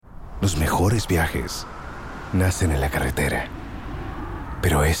Los mejores viajes nacen en la carretera,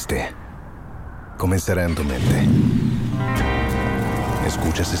 pero comenzará en tu mente.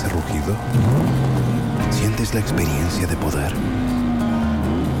 ¿Escuchas ese rugido? ¿Sientes la experiencia de poder?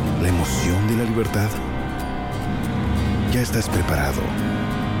 ¿La emoción de la libertad? Ya estás preparado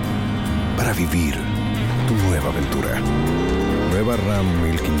para vivir tu nueva aventura. Nueva Ram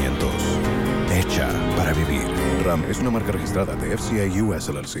 1500. Hecha para vivir. Ram es una marca registrada de FCI US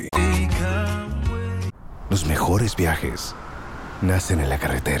LLC. Los mejores viajes nacen en la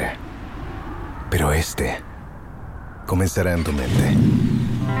carretera, pero comenzará en tu mente.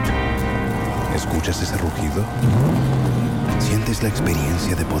 ¿Escuchas ese rugido? ¿Sientes la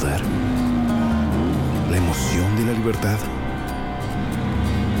experiencia de poder? ¿La emoción de la libertad?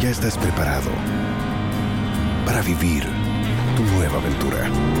 Ya estás preparado para vivir tu nueva aventura.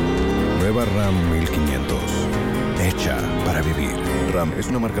 Nueva Ram 1500. Hecha para vivir. Ram es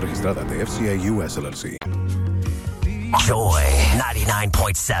una marca registrada de FCI US LLC. Joy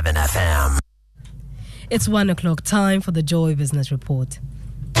 99.7 FM. It's 1 o'clock, time for the Joy Business Report.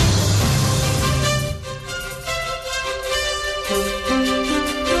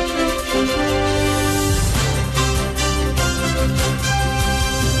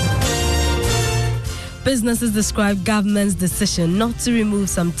 Businesses describe government's decision not to remove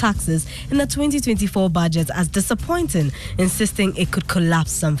some taxes in the 2024 budget as disappointing, insisting it could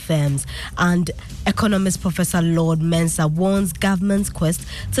collapse some firms. And economist Professor Lord Mensah warns government's quest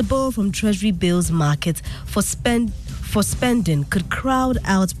to borrow from Treasury bills market for spending could crowd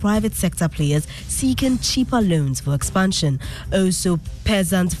out private sector players seeking cheaper loans for expansion. Also,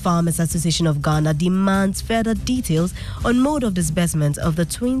 Peasant Farmers Association of Ghana demands further details on mode of disbursement of the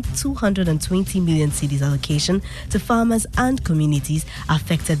 220 million cedis allocation to farmers and communities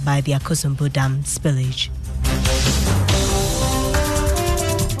affected by the Akosombo Dam spillage.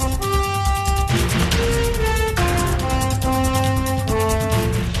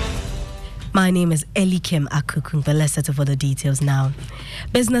 My name is Elikim Akukung. Let's settle for the details now.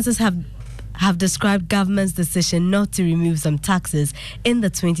 Businesses have described government's decision not to remove some taxes in the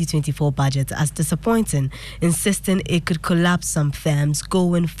 2024 budget as disappointing, insisting it could collapse some firms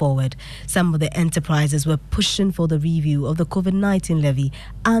going forward. Some of the enterprises were pushing for the review of the COVID-19 levy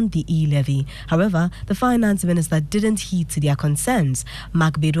and the e-levy. However, the finance minister didn't heed to their concerns.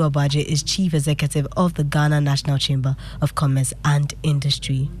 Mark Bedu Abaje is chief executive of the Ghana National Chamber of Commerce and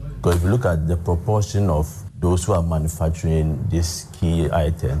Industry. Because if you look at the proportion of those who are manufacturing these key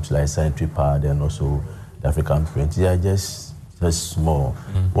items like sanitary pad and also the African print, they are just small.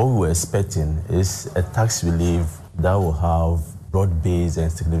 What we were expecting is a tax relief that will have broad-based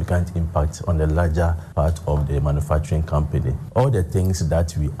and significant impact on the larger part of the manufacturing company. All the things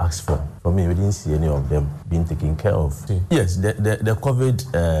that we asked for, me, we didn't see any of them being taken care of. Yes, the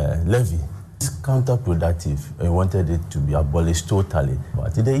COVID levy is counterproductive. We wanted it to be abolished totally.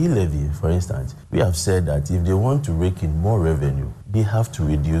 But the e-levy, for instance, we have said that if they want to rake in more revenue, they have to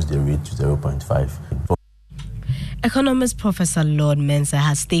reduce the rate to 0.5. Economist Professor Lord Mensah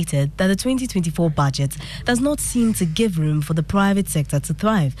has stated that the 2024 budget does not seem to give room for the private sector to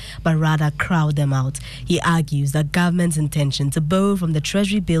thrive, but rather crowd them out. He argues that government's intention to borrow from the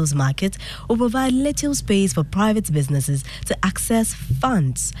Treasury bills market will provide little space for private businesses to access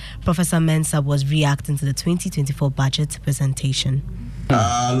funds. Professor Mensah was reacting to the 2024 budget presentation.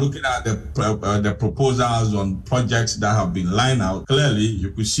 Looking at the proposals on projects that have been lined out, clearly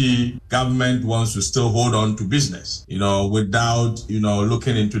you could see government wants to still hold on to business, without,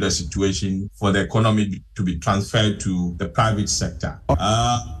 looking into the situation for the economy to be transferred to the private sector.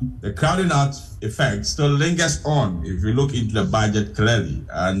 The crowding out effect still lingers on if you look into the budget clearly.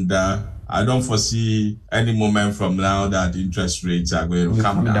 And I don't foresee any moment from now that interest rates are going to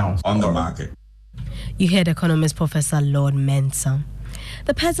come down on the market. You heard economist Professor Lord Mensah.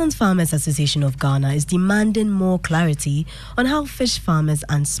 The Peasant Farmers Association of Ghana is demanding more clarity on how fish farmers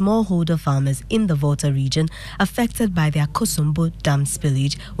and smallholder farmers in the Volta region affected by the Akosombo Dam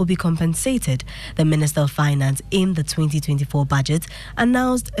spillage will be compensated. The Minister of Finance in the 2024 budget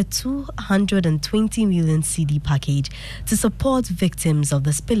announced a 220 million cedi package to support victims of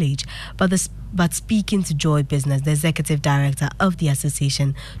the spillage, but speaking to Joy Business, the executive director of the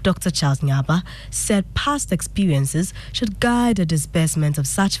association, Dr. Charles Nyaba, said past experiences should guide the disbursement of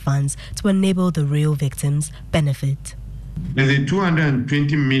such funds to enable the real victims benefit. There's a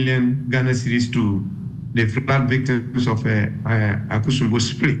 220 million Ghana cedis to the flood victims of Akosombo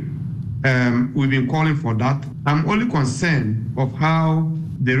spill. We've been calling for that. I'm only concerned of how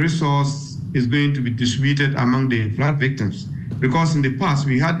the resource is going to be distributed among the flood victims, because in the past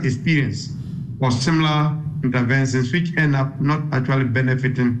we had experience or similar interventions which end up not actually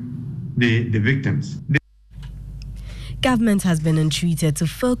benefiting the victims. Government has been entreated to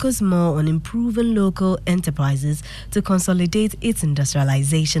focus more on improving local enterprises to consolidate its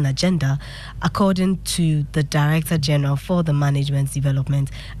industrialization agenda, according to the Director General for the Management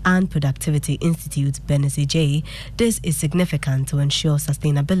Development and Productivity Institute, Benesi J. This is significant to ensure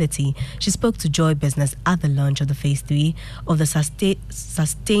sustainability. She spoke to Joy Business at the launch of the Phase 3 of the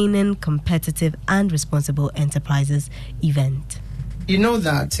Sustaining Competitive and Responsible Enterprises event. You know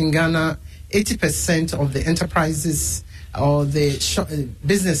that in Ghana, 80% of the enterprises or the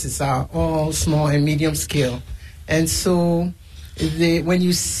businesses are all small and medium scale. And so when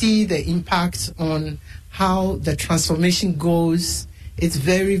you see the impact on how the transformation goes, it's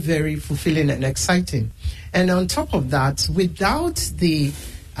very, very fulfilling and exciting. And on top of that, without the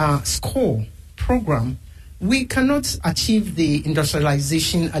SCORE program, we cannot achieve the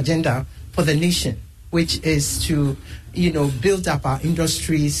industrialization agenda for the nation, which is to, build up our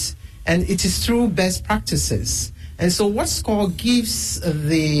industries. And it is through best practices. And so what SCORE gives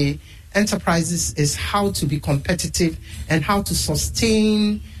the enterprises is how to be competitive and how to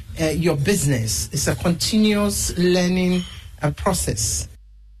sustain your business. It's a continuous learning process.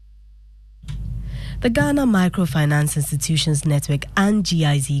 The Ghana Microfinance Institutions Network and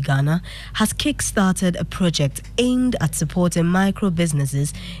GIZ Ghana has kick-started a project aimed at supporting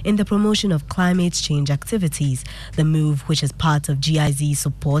micro-businesses in the promotion of climate change activities. The move, which is part of GIZ's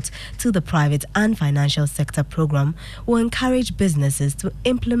support to the private and financial sector program, will encourage businesses to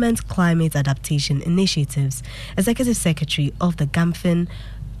implement climate adaptation initiatives. Executive Secretary of the Gamfin,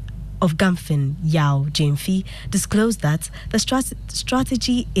 Yao Jemfi, disclosed that the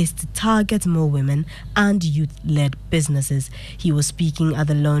strategy is to target more women and youth-led businesses. He was speaking at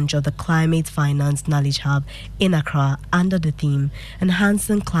the launch of the Climate Finance Knowledge Hub in Accra under the theme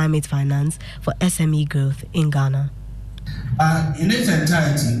Enhancing Climate Finance for SME Growth in Ghana. In its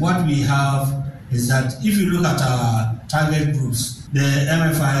entirety, what we have is that if you look at our target groups, the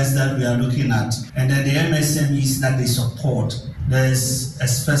MFIs that we are looking at, and then the MSMEs that they support, there's a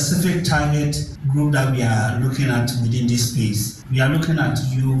specific target group that we are looking at within this space. We are looking at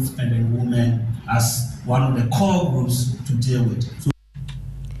youth and then women as one of the core groups to deal with.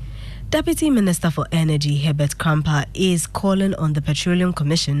 Deputy Minister for Energy Herbert Krampa is calling on the Petroleum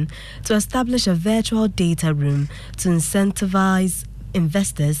Commission to establish a virtual data room to incentivize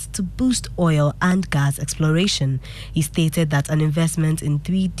investors to boost oil and gas exploration. He stated that an investment in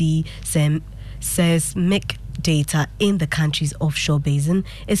 3D seismic data in the country's offshore basin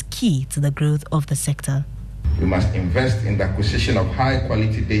is key to the growth of the sector. We must invest in the acquisition of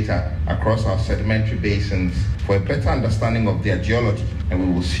high-quality data across our sedimentary basins for a better understanding of their geology, and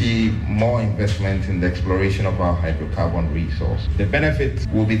we will see more investment in the exploration of our hydrocarbon resource. The benefit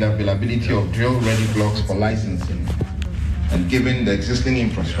will be the availability of drill-ready blocks for licensing, and given the existing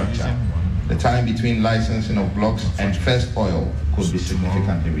infrastructure, the time between licensing of blocks and first oil could be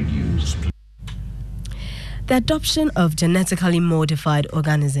significantly reduced. The adoption of genetically modified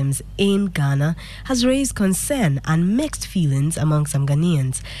organisms in Ghana has raised concern and mixed feelings among some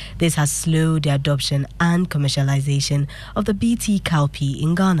Ghanaians. This has slowed the adoption and commercialization of the BT cowpea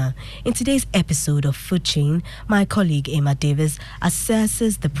in Ghana. In today's episode of Food Chain, my colleague Emma Davis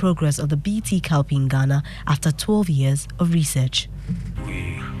assesses the progress of the BT cowpea in Ghana after 12 years of research.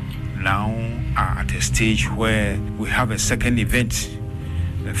 We now are at a stage where we have a second event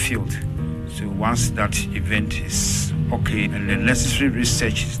in the field. So once that event is okay and the necessary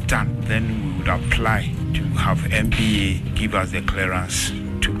research is done, then we would apply to have MPA give us the clearance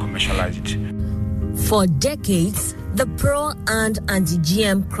to commercialize it. For decades, the pro and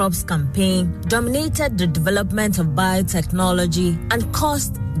anti-GM crops campaign dominated the development of biotechnology and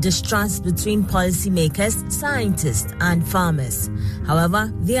caused distrust between policymakers, scientists, and farmers.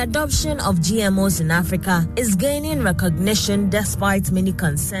 However, the adoption of GMOs in Africa is gaining recognition despite many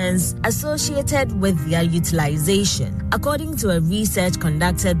concerns associated with their utilization. According to a research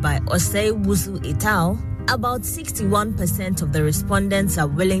conducted by Osei Wusu et al., about 61% of the respondents are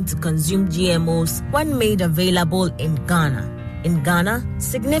willing to consume GMOs when made available in Ghana. In Ghana,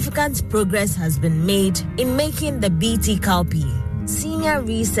 significant progress has been made in making the BT cowpea. Senior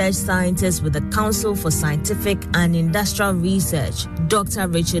research scientist with the Council for Scientific and Industrial Research, Dr.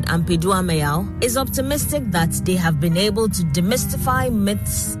 Richard Ampedua-Mayao, is optimistic that they have been able to demystify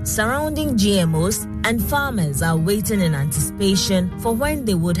myths surrounding GMOs, and farmers are waiting in anticipation for when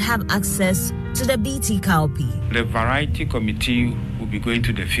they would have access to the BT cowpea. The variety committee will be going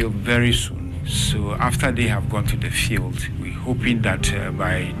to the field very soon So after they have gone to the field, we're hoping that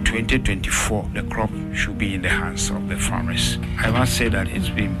by 2024, the crop should be in the hands of the farmers. I must say that it's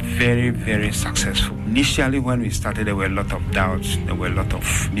been very, very successful. Initially, when we started, there were a lot of doubts, there were a lot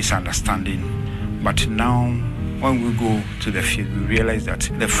of misunderstanding. But now, when we go to the field, we realize that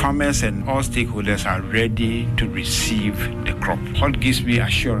the farmers and all stakeholders are ready to receive the crop. What gives me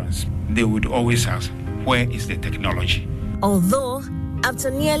assurance? They would always ask, where is the technology? Although,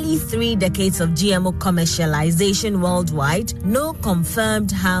 after nearly 3 decades of GMO commercialization worldwide, no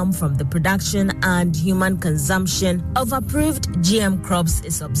confirmed harm from the production and human consumption of approved GM crops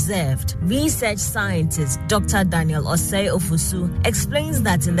is observed. Research scientist Dr. Daniel Osei Ofusu explains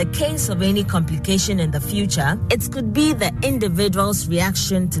that in the case of any complication in the future, it could be the individual's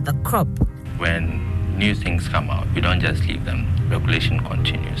reaction to the crop. When new things come out, we don't just leave them. Regulation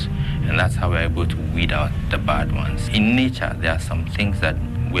continues. And that's how we're able to weed out the bad ones. In nature, there are some things that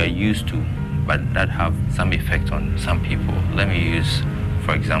we're used to, but that have some effect on some people. Let me use,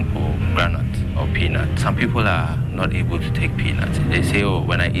 for example, granite or peanut. Some people are not able to take peanuts. They say, oh,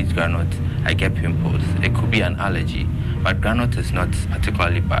 when I eat granite, I get pimples. It could be an allergy, but granite is not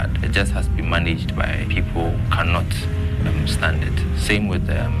particularly bad. It just has to be managed by people who cannot stand it. Same with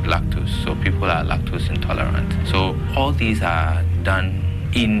lactose. So people are lactose intolerant. So all these are done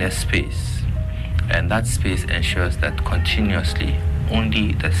in a space, and that space ensures that continuously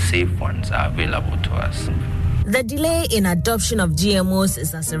only the safe ones are available to us. The delay in adoption of GMOs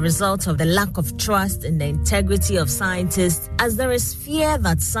is as a result of the lack of trust in the integrity of scientists, as there is fear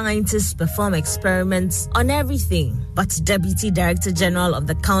that scientists perform experiments on everything. But Deputy Director General of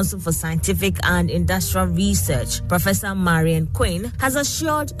the Council for Scientific and Industrial Research, Professor Marian Quinn, has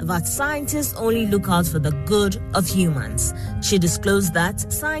assured that scientists only look out for the good of humans. She disclosed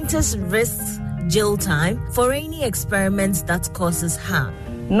that scientists risk jail time for any experiments that causes harm.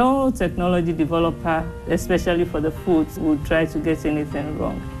 No technology developer, especially for the foods, would try to get anything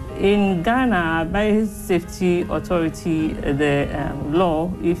wrong. In Ghana, Biosafety Authority, the law,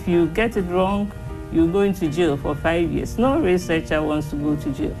 if you get it wrong, you go into jail for 5 years. No researcher wants to go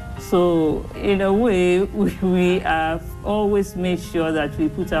to jail. So in a way, we have always made sure that we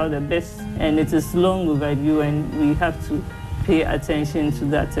put out the best, and it is long overdue, and we have to pay attention to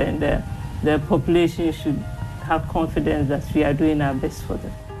that, and the population should have confidence that we are doing our best for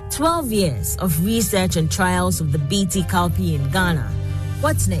them. 12 years of research and trials of the BT cowpea in Ghana.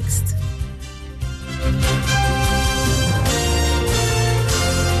 What's next?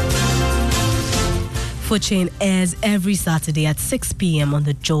 Food Chain airs every Saturday at 6 p.m. on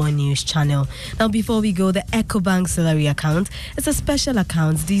the Joy News channel. Now, before we go, the EcoBank salary account is a special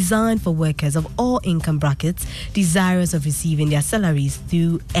account designed for workers of all income brackets desirous of receiving their salaries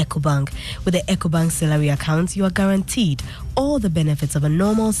through EcoBank. With the EcoBank salary account, you are guaranteed all the benefits of a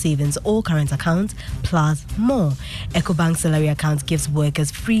normal savings or current account, plus more. EcoBank salary account gives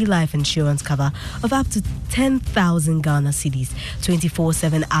workers free life insurance cover of up to 10,000 Ghana cedis,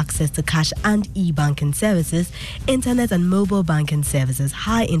 24/7 access to cash and e-banking services, internet and mobile banking services,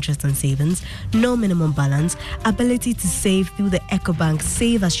 high interest on savings, no minimum balance, ability to save through the EcoBank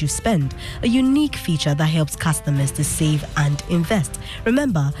Save As You Spend, a unique feature that helps customers to save and invest.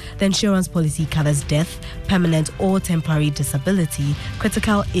 Remember, the insurance policy covers death, permanent or temporary disability,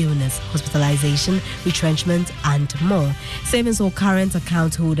 critical illness, hospitalization, retrenchment, and more. Savings or current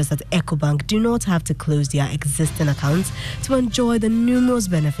account holders at EcoBank do not have to close their existing accounts to enjoy the numerous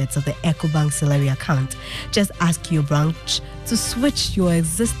benefits of the EcoBank salary account. Just ask your branch to switch your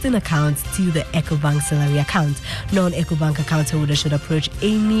existing accounts to the EcoBank salary account. Non-EcoBank account holders should approach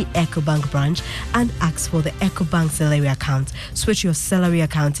any EcoBank branch and ask for the EcoBank salary account. Switch your salary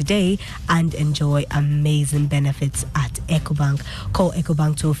account today and enjoy amazing benefits at EcoBank. Call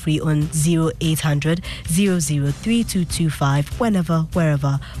EcoBank toll free on 0800 003225 whenever,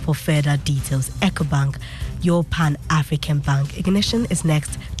 wherever for further details. EcoBank, your Pan-African bank. Ignition is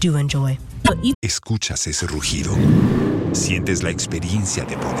next. Do enjoy. ¿Escuchas ese rugido? ¿Sientes la experiencia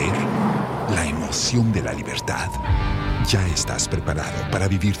de poder? ¿La emoción de la libertad? Ya estás preparado para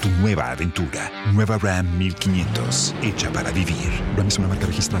vivir tu nueva aventura. Nueva Ram 1500, hecha para vivir. Ram es una marca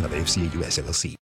registrada de FCA US LLC.